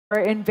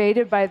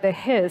invaded by the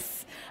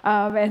Hiss,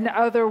 an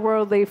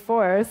otherworldly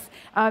force.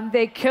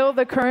 They kill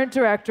the current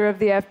director of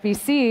the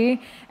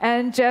FBC,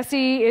 and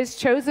Jesse is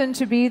chosen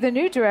to be the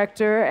new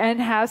director and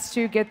has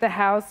to get the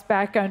house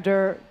back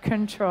under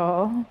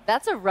control.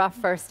 That's a rough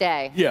first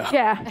day. Yeah.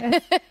 Yeah,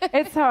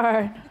 it's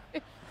hard.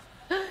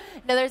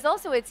 Now, there's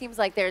also, it seems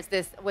like there's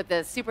this, with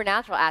the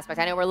supernatural aspect,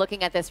 I know we're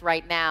looking at this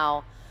right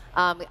now.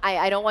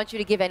 I don't want you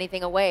to give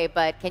anything away,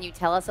 but can you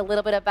tell us a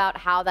little bit about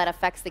how that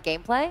affects the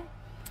gameplay?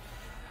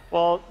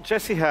 Well,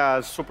 Jesse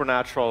has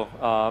supernatural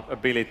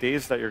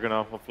abilities that you're going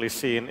to hopefully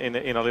see in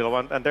a little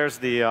one. And there's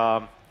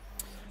the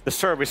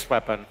service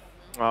weapon,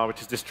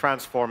 which is this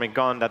transforming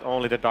gun that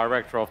only the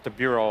director of the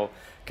Bureau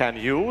can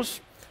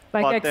use.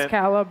 Like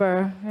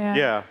Excalibur, yeah.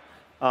 Yeah.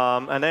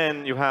 And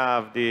then you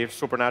have the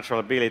supernatural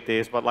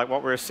abilities. But like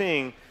what we're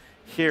seeing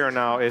here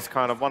now is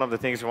kind of one of the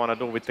things you want to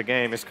do with the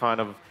game is kind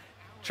of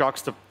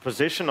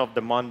juxtaposition of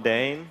the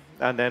mundane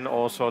and then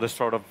also the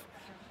sort of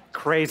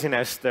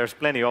craziness. There's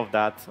plenty of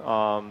that.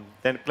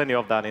 Plenty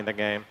of that in the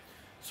game.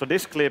 So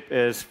this clip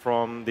is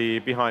from the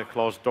behind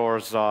closed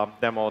doors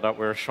demo that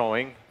we're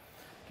showing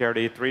here at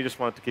E3. Just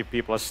wanted to give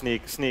people a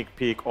sneak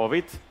peek of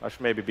it. I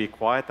should maybe be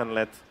quiet and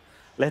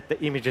let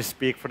the images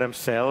speak for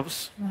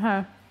themselves.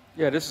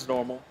 Yeah, this is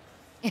normal.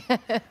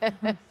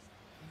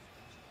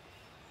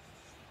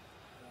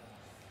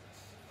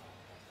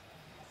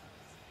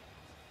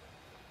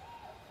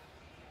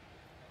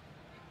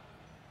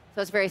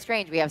 So it's very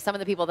strange. We have some of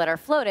the people that are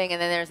floating,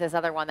 and then there's this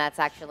other one that's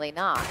actually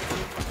not.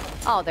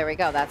 Oh, there we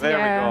go. That's there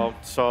we go.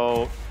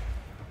 So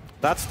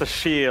that's the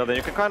shield, and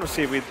you can kind of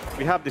see we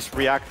have these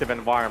reactive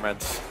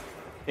environments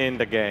in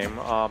the game.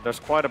 There's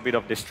quite a bit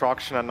of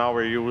destruction, and now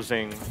we're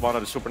using one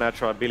of the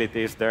supernatural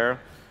abilities there,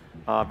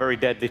 very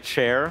deadly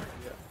chair,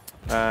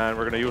 and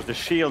we're going to use the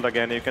shield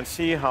again. You can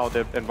see how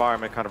the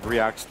environment kind of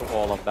reacts to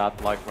all of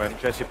that. Like when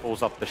Jesse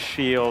pulls up the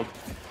shield,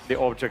 the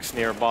objects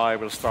nearby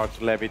will start to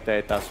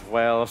levitate as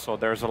well. So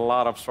there's a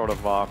lot of sort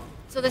of...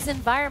 So this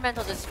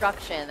environmental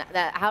destruction,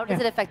 how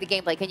does it affect the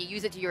gameplay? Can you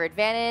use it to your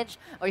advantage,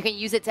 or you can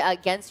use it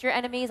against your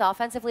enemies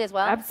offensively as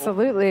well?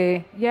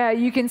 Absolutely. Yeah,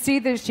 you can see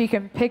that she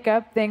can pick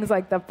up things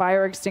like the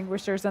fire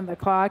extinguishers and the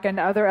clock and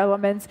other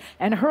elements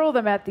and hurl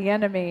them at the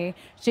enemy.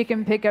 She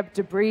can pick up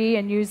debris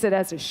and use it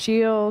as a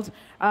shield.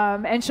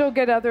 And she'll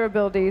get other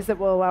abilities that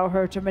will allow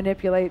her to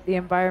manipulate the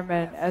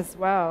environment as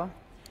well.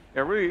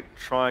 You're really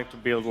trying to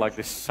build like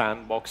this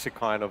sandboxy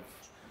kind of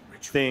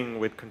thing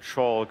with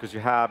control, because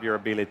you have your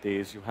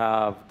abilities, you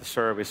have the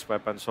service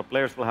weapon, so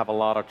players will have a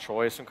lot of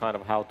choice in kind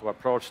of how to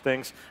approach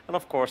things, and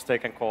of course they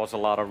can cause a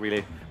lot of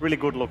really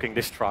good-looking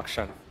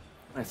destruction.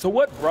 So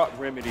what brought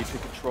Remedy to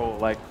Control?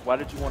 Like, why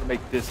did you want to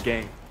make this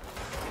game?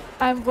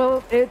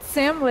 Well, it's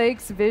Sam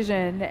Lake's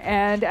vision,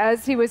 and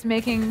as he was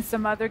making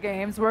some other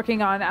games,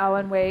 working on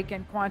Alan Wake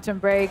and Quantum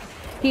Break,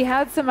 he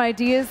had some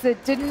ideas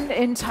that didn't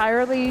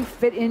entirely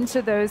fit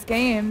into those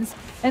games,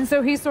 and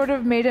so he sort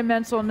of made a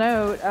mental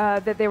note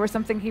that they were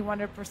something he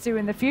wanted to pursue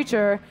in the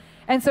future.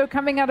 And so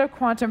coming out of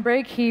Quantum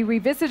Break, he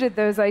revisited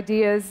those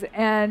ideas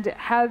and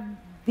had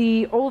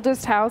the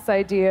oldest house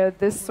idea,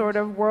 this sort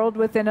of world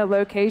within a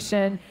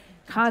location,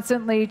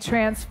 constantly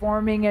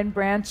transforming and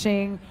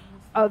branching,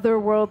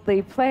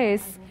 otherworldly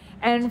place.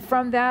 And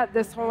from that,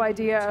 this whole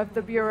idea of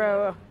the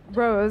Bureau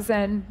rose,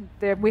 and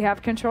we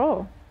have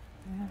control.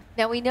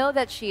 Now, we know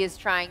that she is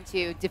trying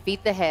to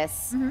defeat the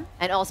Hiss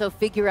and also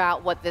figure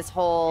out what this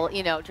whole,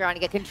 trying to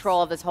get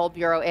control of this whole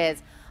Bureau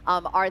is.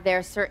 Are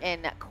there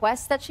certain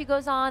quests that she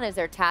goes on? Is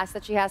there tasks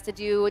that she has to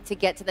do to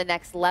get to the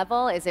next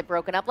level? Is it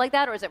broken up like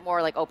that, or is it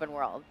more like open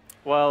world?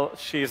 Well,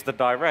 she's the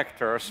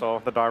director,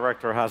 so the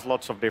director has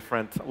lots of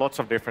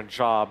different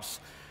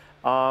jobs.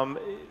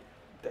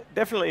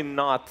 Definitely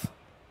not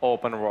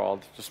open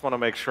world. Just want to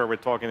make sure we're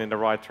talking in the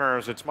right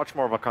terms. It's much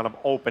more of a kind of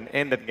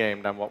open-ended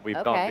game than what we've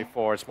done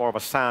before. It's more of a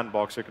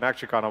sandbox. You can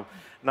actually kind of,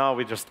 now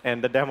we just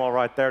end the demo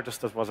right there,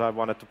 just as I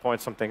wanted to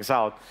point some things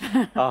out.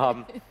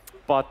 Yeah,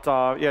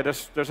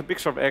 there's a big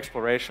sort of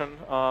exploration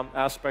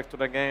aspect to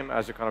the game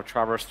as you kind of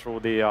traverse through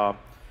the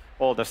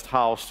oldest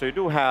house. So you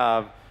do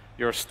have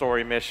your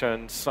story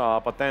missions,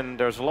 but then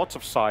there's lots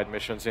of side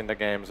missions in the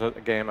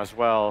game as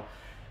well.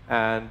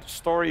 And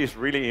story is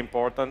really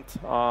important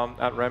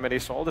at Remedy.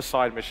 So all the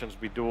side missions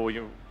we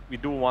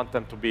do want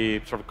them to be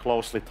sort of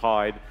closely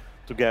tied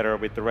together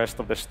with the rest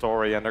of the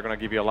story, and they're going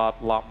to give you a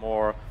lot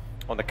more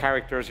on the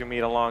characters you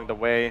meet along the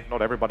way.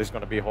 Not everybody's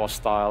going to be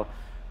hostile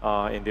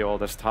in the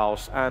oldest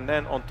house. And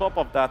then on top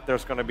of that,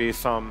 there's going to be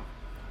some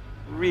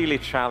really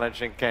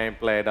challenging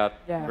gameplay that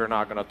we're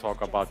not going to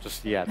talk about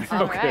just yet.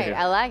 All right,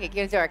 I like it.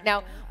 Give it to her.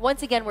 Now,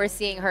 once again, we're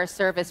seeing her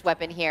service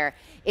weapon here.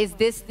 Is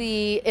this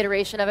the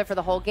iteration of it for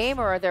the whole game,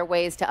 or are there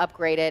ways to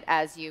upgrade it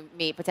as you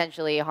meet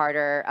potentially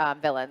harder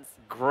villains?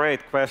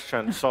 Great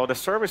question. So the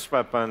service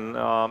weapon,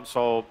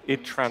 so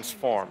it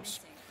transforms.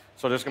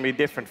 So there's going to be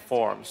different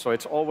forms. So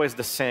it's always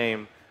the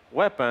same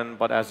weapon,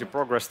 but as you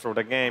progress through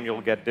the game,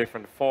 you'll get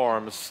different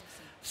forms.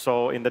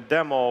 So in the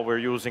demo, we're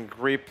using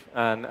grip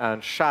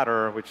and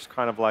shatter, which is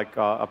kind of like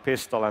a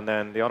pistol, and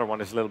then the other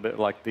one is a little bit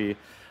like the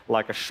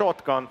like a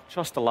shotgun,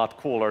 just a lot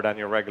cooler than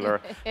your regular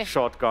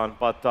shotgun.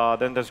 But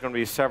then there's going to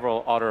be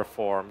several other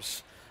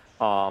forms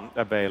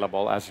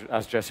available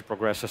as Jessie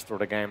progresses through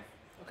the game.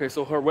 Okay,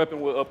 so her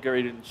weapon will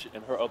upgrade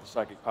and her other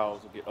psychic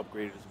powers will get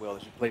upgraded as well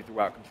as you play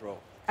throughout Control.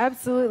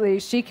 Absolutely.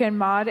 She can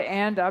mod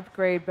and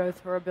upgrade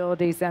both her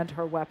abilities and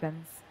her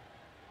weapons.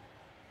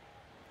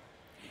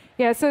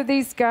 Yeah, so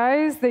these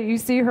guys that you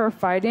see her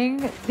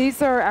fighting,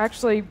 these are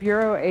actually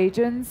Bureau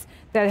agents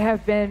that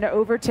have been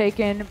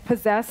overtaken,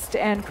 possessed,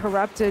 and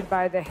corrupted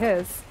by the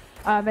Hiss.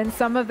 And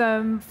some of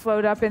them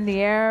float up in the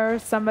air,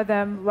 some of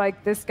them,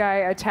 like this guy,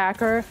 attack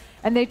her,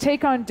 and they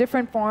take on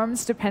different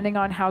forms depending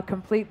on how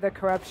complete the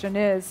corruption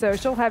is. So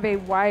she'll have a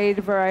wide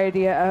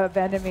variety of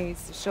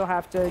enemies she'll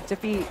have to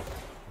defeat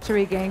to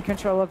regain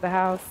control of the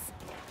house.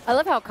 I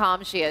love how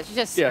calm she is. She's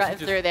just strutting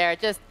through there,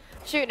 just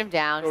shooting him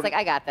down. It's like,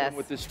 I got this.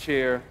 With this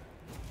chair.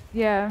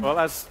 Yeah. Well,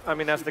 as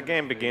the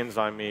game begins,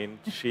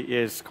 she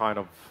is kind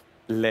of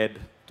led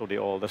to the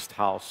oldest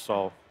house,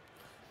 so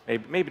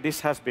maybe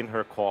this has been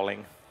her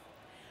calling.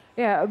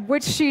 Yeah,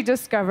 which she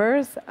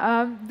discovers.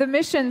 The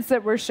missions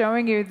that we're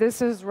showing you,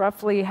 this is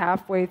roughly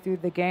halfway through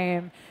the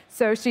game,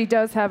 so she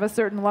does have a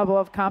certain level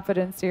of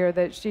confidence here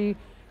that she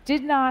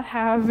did not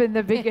have in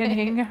the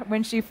beginning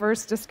when she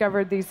first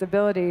discovered these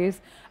abilities.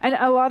 And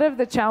a lot of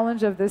the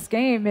challenge of this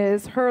game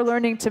is her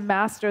learning to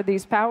master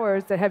these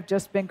powers that have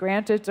just been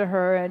granted to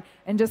her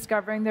and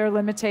discovering their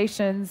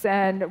limitations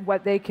and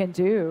what they can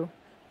do.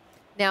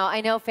 Now,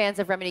 I know fans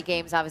of Remedy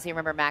games obviously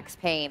remember Max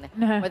Payne.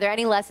 Were there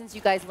any lessons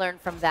you guys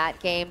learned from that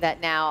game that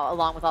now,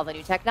 along with all the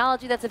new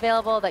technology that's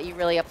available, that you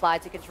really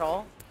applied to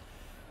Control?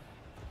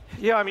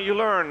 Yeah, you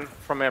learn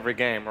from every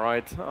game,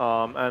 right?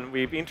 And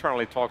we've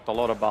internally talked a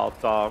lot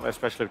about,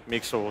 especially with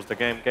Mixu, who's the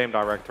game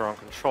director on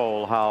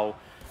Control, how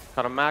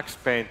kind of Max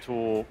Payne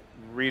 2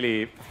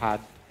 really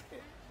had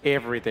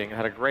everything. It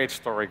had a great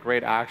story,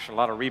 great action, a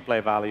lot of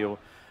replay value,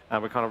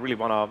 and we kind of really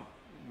want to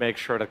make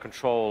sure that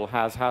Control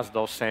has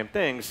those same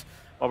things,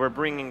 but we're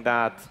bringing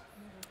that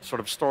sort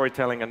of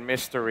storytelling and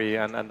mystery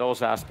and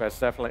those aspects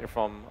definitely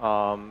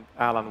from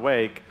Alan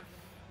Wake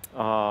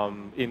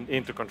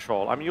into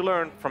Control. You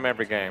learn from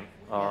every game,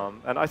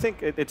 and I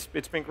think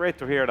it's been great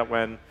to hear that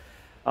when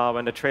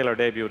the trailer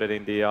debuted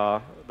in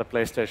the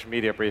PlayStation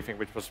media briefing,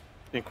 which was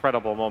an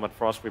incredible moment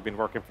for us. We've been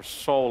working for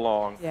so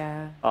long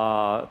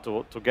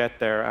to get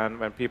there, and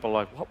when people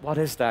are like, what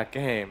is that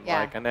game?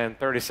 Yeah. And then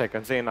 30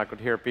 seconds in, I could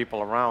hear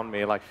people around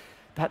me like,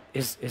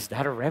 is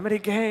that a Remedy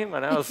game?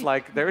 And I was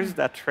like, there is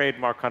that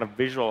trademark kind of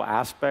visual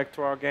aspect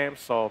to our game,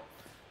 so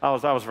that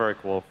was very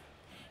cool.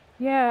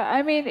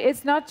 Yeah,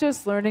 it's not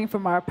just learning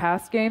from our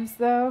past games,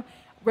 though.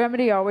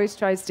 Remedy always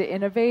tries to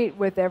innovate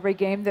with every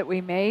game that we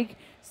make.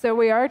 So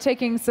we are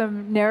taking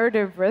some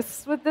narrative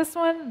risks with this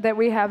one that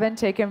we haven't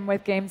taken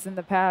with games in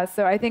the past.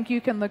 So I think you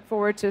can look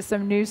forward to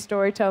some new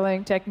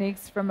storytelling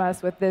techniques from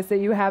us with this that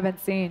you haven't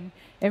seen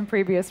in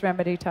previous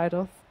Remedy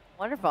titles.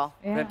 Wonderful.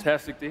 Yeah.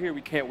 Fantastic to hear.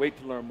 We can't wait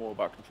to learn more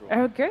about Control.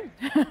 Oh, good.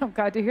 I'm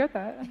glad to hear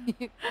that.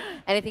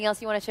 Anything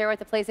else you want to share with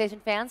the PlayStation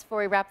fans before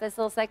we wrap this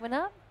little segment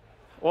up?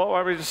 Well,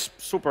 I was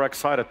just super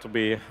excited to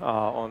be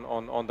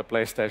on the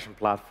PlayStation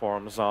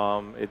platforms.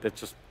 It's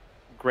just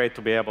great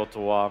to be able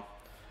to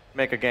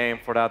make a game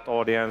for that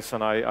audience,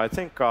 and I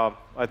think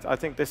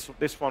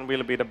this one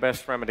will be the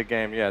best Remedy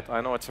game yet. I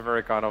know it's a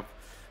very kind of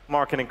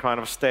marketing kind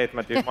of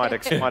statement you might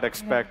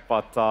expect,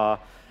 but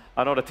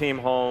I know the team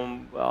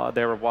home,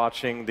 they were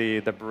watching the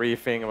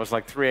briefing. It was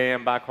like 3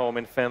 a.m. back home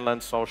in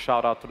Finland, so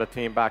shout out to the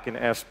team back in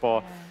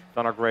Espoo.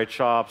 Done a great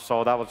job.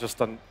 So that was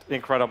just an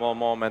incredible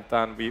moment,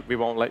 and we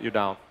won't let you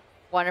down.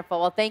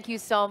 Wonderful. Well, thank you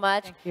so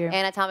much. Thank you.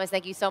 Anna Thomas,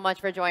 thank you so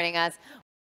much for joining us.